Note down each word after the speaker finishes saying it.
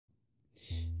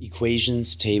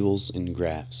Equations, tables, and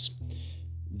graphs.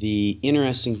 The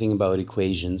interesting thing about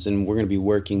equations, and we're going to be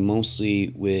working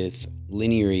mostly with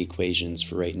linear equations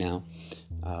for right now,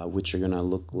 which are going to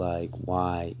look like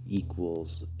y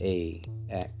equals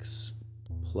ax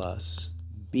plus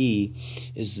b,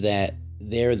 is that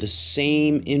they're the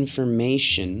same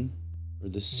information or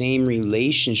the same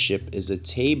relationship as a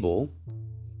table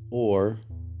or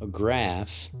a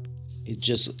graph. It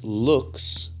just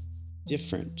looks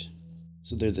different.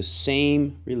 So they're the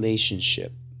same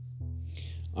relationship.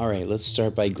 All right, let's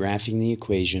start by graphing the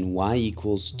equation y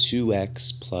equals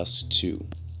 2x plus 2.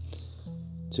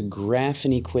 To graph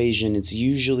an equation, it's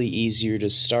usually easier to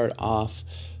start off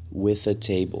with a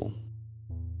table.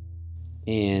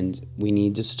 And we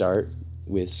need to start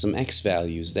with some x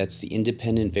values. That's the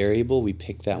independent variable. We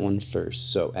pick that one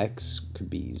first. So x could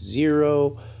be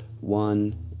 0,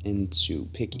 1, and 2.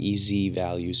 Pick easy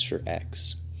values for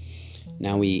x.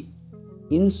 Now we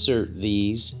insert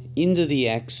these into the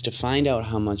x to find out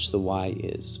how much the y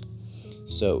is.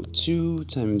 So 2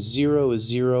 times 0 is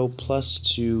 0, plus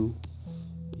 2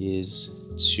 is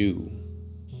 2.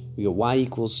 We got y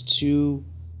equals 2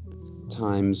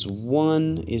 times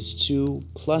 1 is 2,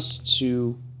 plus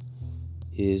 2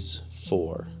 is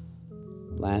 4.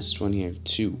 Last one here,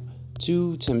 2.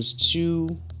 2 times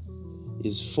 2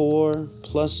 is 4,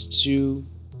 plus 2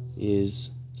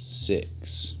 is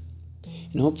 6.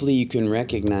 And hopefully you can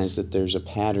recognize that there's a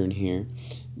pattern here,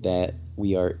 that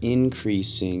we are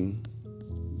increasing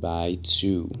by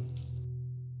 2.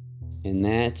 And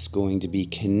that's going to be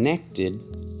connected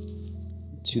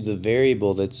to the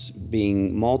variable that's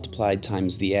being multiplied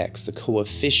times the x, the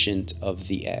coefficient of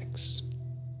the x.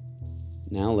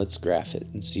 Now let's graph it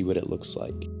and see what it looks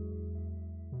like.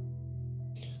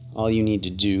 All you need to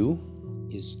do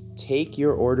is take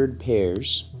your ordered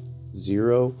pairs,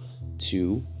 0,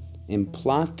 2, and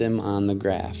plot them on the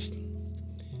graph.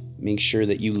 Make sure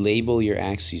that you label your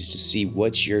axes to see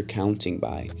what you're counting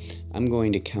by. I'm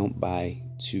going to count by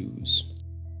 2's.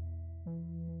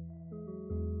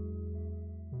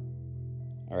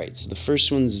 Alright, so the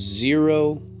first one's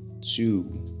 0,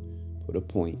 2. Put a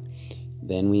point.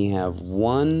 Then we have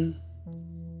 1,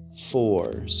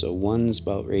 4. So 1's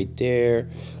about right there.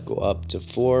 Go up to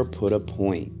 4, put a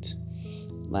point.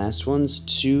 Last one's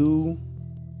 2,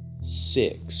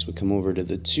 6. We come over to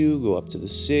the 2, go up to the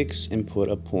 6, and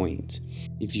put a point.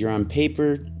 If you're on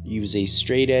paper, use a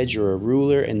straight edge or a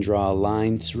ruler and draw a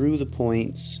line through the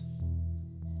points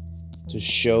to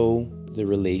show the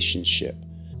relationship.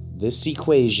 This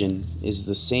equation is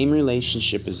the same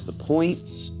relationship as the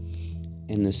points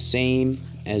and the same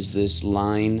as this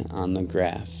line on the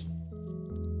graph.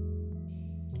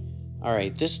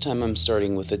 Alright, this time I'm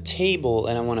starting with a table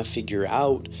and I want to figure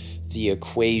out the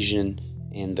equation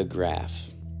and the graph.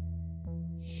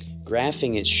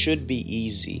 Graphing it should be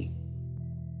easy.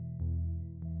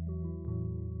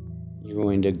 You're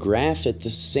going to graph it the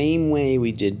same way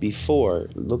we did before,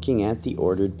 looking at the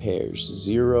ordered pairs,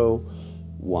 0,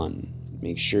 1.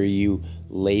 Make sure you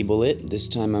label it. This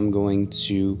time I'm going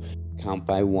to count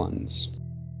by 1's.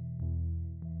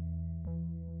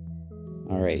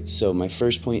 Alright, so my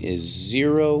first point is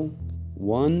 0,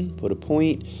 1, put a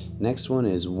point. Next one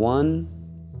is 1,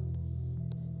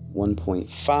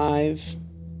 1.5,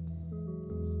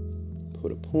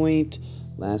 put a point.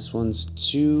 Last one's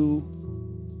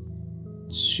 2,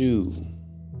 2.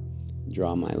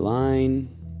 Draw my line.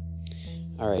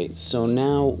 Alright, so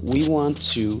now we want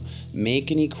to make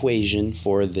an equation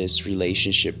for this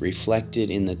relationship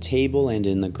reflected in the table and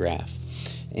in the graph.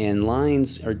 And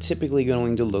lines are typically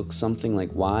going to look something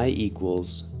like y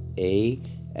equals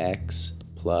ax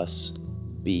plus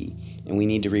b. And we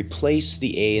need to replace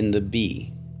the a and the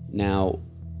b. Now,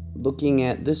 looking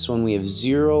at this one, we have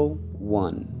 0,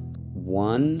 1.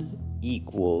 1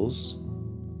 equals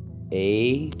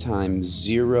a times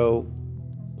 0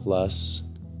 plus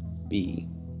b.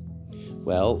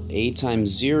 Well, a times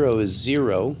 0 is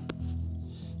 0,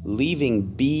 leaving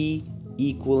b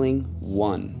equaling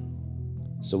 1.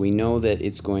 So we know that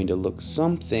it's going to look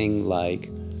something like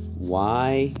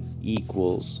y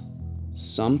equals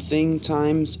something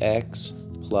times x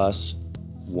plus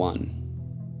 1.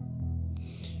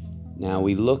 Now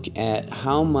we look at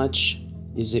how much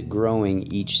is it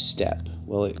growing each step.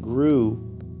 Well, it grew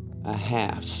a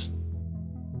half.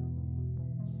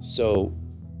 So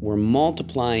we're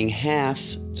multiplying half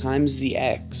times the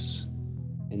x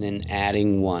and then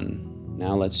adding 1.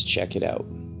 Now let's check it out.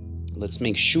 Let's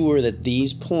make sure that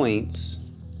these points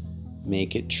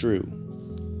make it true.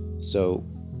 So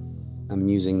I'm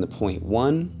using the point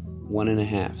 1,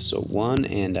 1.5. So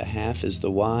 1.5 is the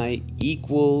y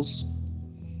equals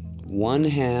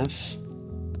 1/2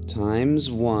 times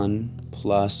 1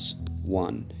 plus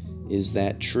 1. Is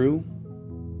that true?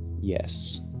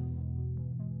 Yes.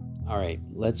 All right,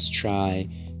 let's try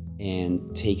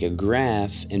and take a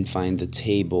graph and find the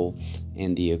table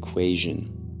and the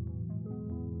equation.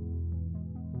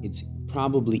 It's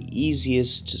probably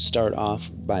easiest to start off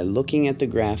by looking at the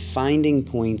graph, finding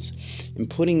points, and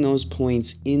putting those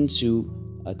points into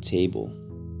a table.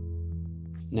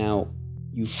 Now,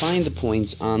 you find the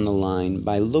points on the line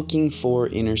by looking for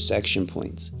intersection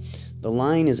points. The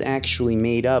line is actually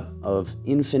made up of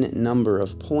infinite number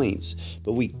of points,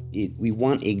 but we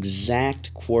want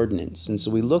exact coordinates, and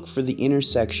so we look for the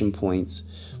intersection points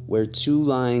where two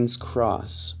lines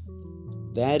cross.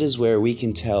 That is where we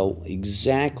can tell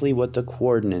exactly what the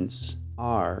coordinates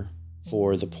are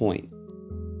for the point.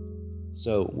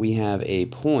 So we have a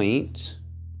point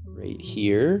right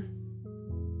here,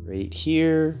 right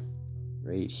here,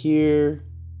 right here,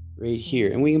 right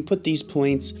here. And we can put these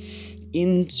points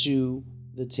into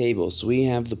the table. So we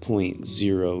have the point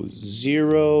 0,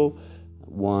 0,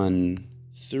 1,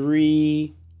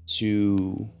 3,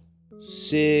 2,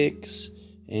 6,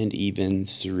 and even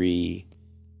 3,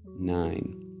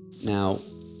 9. Now,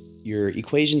 your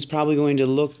equation's probably going to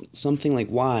look something like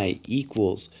y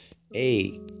equals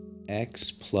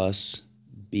ax plus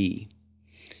b.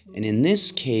 And in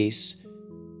this case,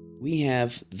 we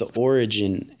have the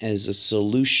origin as a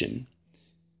solution.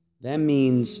 That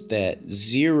means that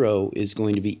 0 is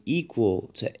going to be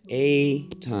equal to a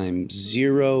times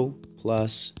 0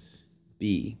 plus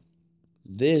b.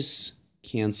 This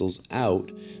cancels out,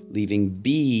 leaving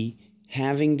b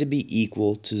having to be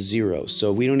equal to 0.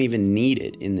 So we don't even need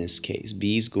it in this case.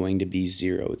 B is going to be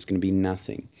 0. It's going to be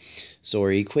nothing. So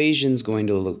our equation is going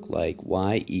to look like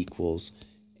y equals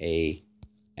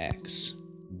ax.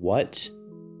 What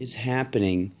is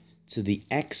happening to the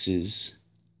x's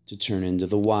to turn into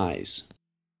the y's?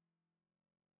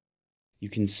 You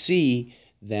can see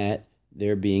that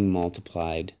they're being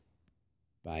multiplied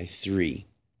by 3.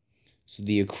 So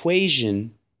the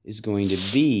equation is going to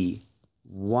be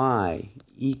y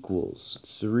equals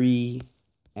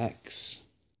 3x.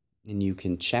 And you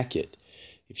can check it.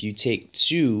 If you take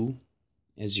 2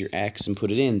 as your x and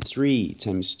put it in, 3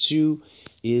 times 2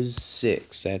 is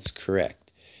 6. That's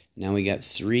correct. Now we got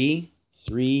 3.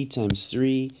 3 times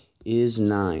 3 is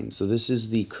 9. So this is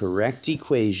the correct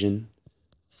equation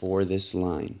for this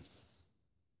line.